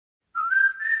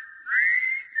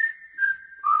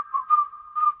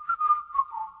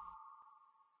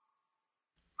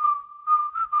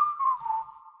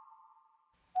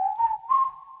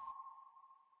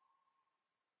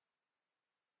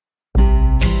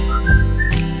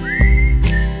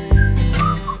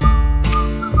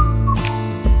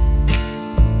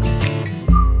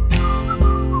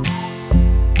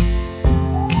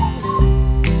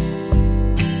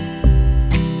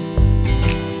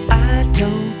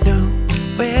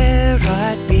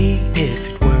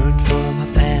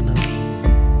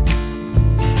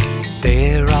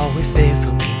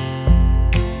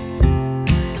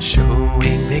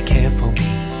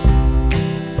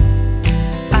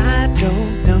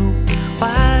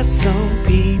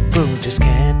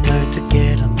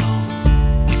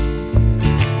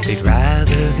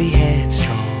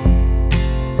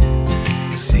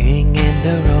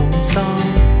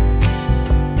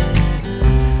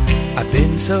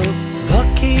so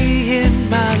lucky in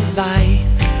my life.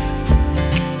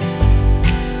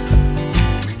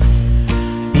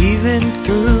 Even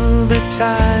through the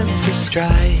times of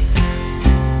strife,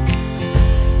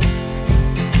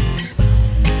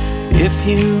 if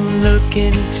you look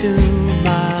into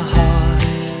my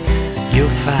heart,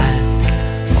 you'll find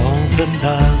all the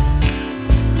love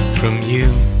from you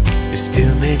is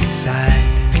still inside.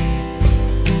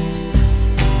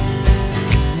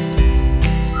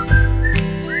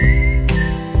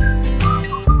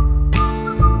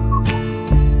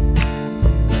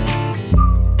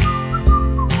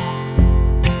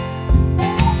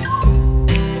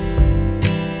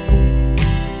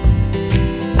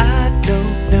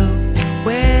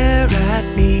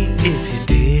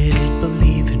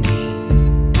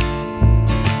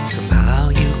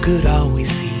 Could always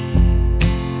see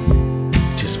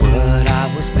just what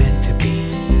I was meant to be.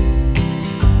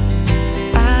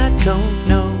 I don't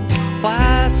know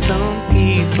why some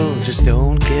people just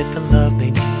don't get the love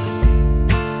they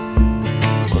need.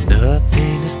 Well,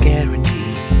 nothing is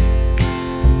guaranteed,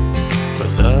 but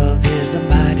love is a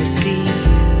mighty seed.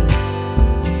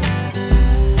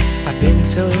 I've been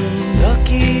so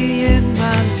lucky in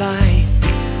my life.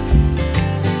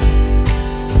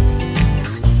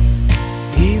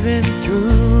 Even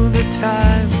through the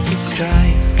times of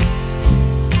strife,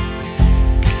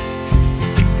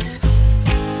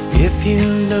 if you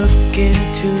look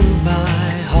into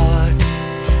my heart,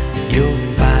 you'll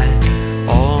find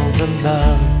all the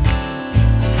love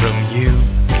from you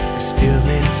is still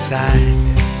inside.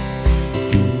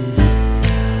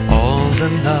 All the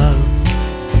love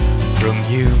from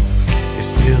you is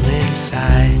still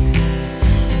inside.